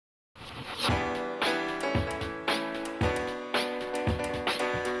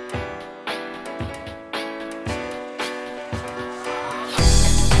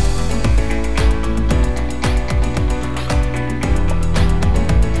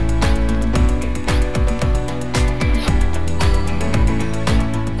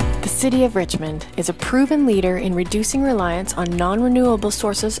City of Richmond is a proven leader in reducing reliance on non-renewable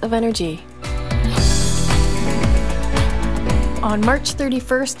sources of energy. On March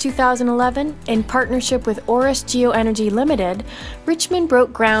 31, 2011, in partnership with Oris Geoenergy Limited, Richmond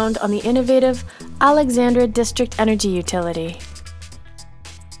broke ground on the innovative Alexandra District Energy Utility.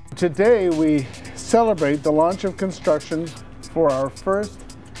 Today we celebrate the launch of construction for our first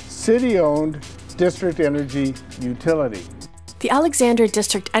city-owned district energy utility. The Alexandra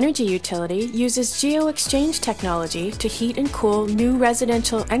District Energy Utility uses geo-exchange technology to heat and cool new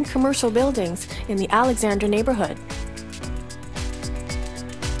residential and commercial buildings in the Alexandra neighbourhood.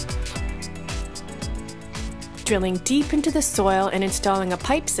 Drilling deep into the soil and installing a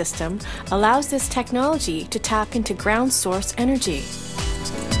pipe system allows this technology to tap into ground source energy.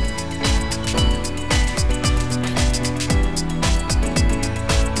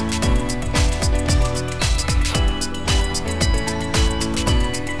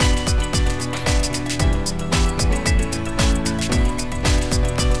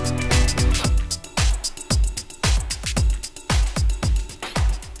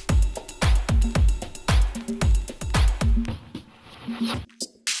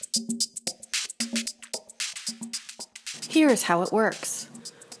 Here's how it works.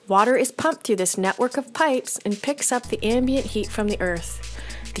 Water is pumped through this network of pipes and picks up the ambient heat from the earth.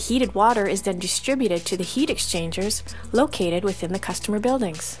 The heated water is then distributed to the heat exchangers located within the customer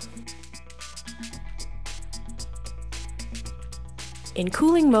buildings. In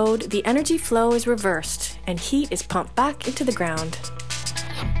cooling mode, the energy flow is reversed and heat is pumped back into the ground.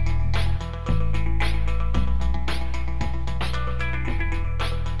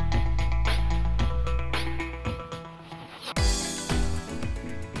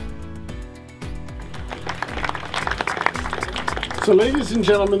 So ladies and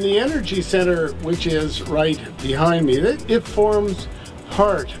gentlemen, the Energy Center, which is right behind me, it forms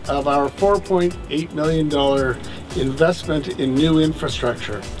part of our $4.8 million investment in new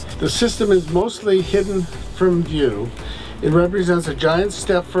infrastructure. The system is mostly hidden from view. It represents a giant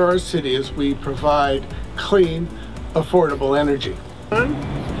step for our city as we provide clean, affordable energy.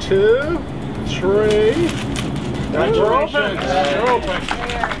 1, 2, 3. We're open. We're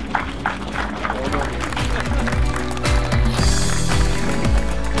open.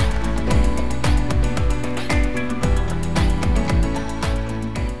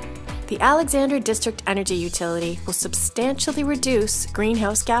 The Alexandra District Energy Utility will substantially reduce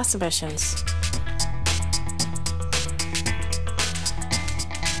greenhouse gas emissions.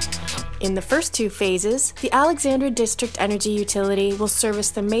 In the first two phases, the Alexandra District Energy Utility will service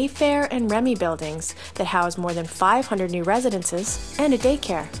the Mayfair and Remy buildings that house more than 500 new residences and a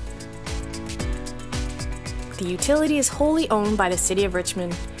daycare. The utility is wholly owned by the City of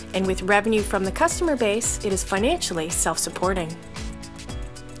Richmond, and with revenue from the customer base, it is financially self-supporting.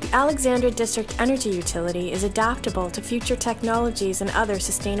 The Alexandra District Energy Utility is adaptable to future technologies and other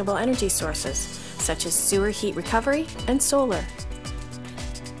sustainable energy sources, such as sewer heat recovery and solar.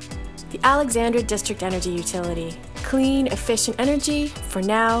 The Alexandra District Energy Utility, clean, efficient energy for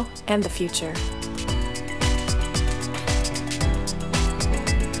now and the future.